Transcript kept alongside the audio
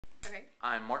Okay.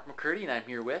 I'm Mark McCurdy, and I'm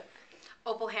here with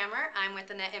Opal Hammer. I'm with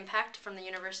the Net Impact from the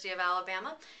University of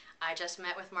Alabama. I just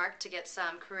met with Mark to get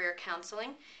some career counseling,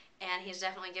 and he's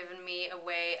definitely given me a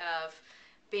way of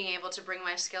being able to bring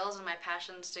my skills and my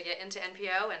passions to get into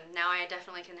NPO, and now I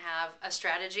definitely can have a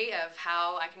strategy of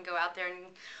how I can go out there and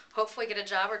hopefully get a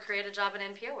job or create a job in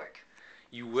NPO work.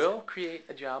 You will create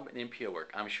a job in NPO work,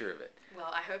 I'm sure of it.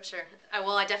 Well, I hope sure.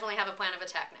 I definitely have a plan of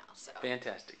attack now. So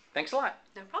Fantastic. Thanks a lot.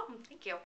 no problem. Thank you.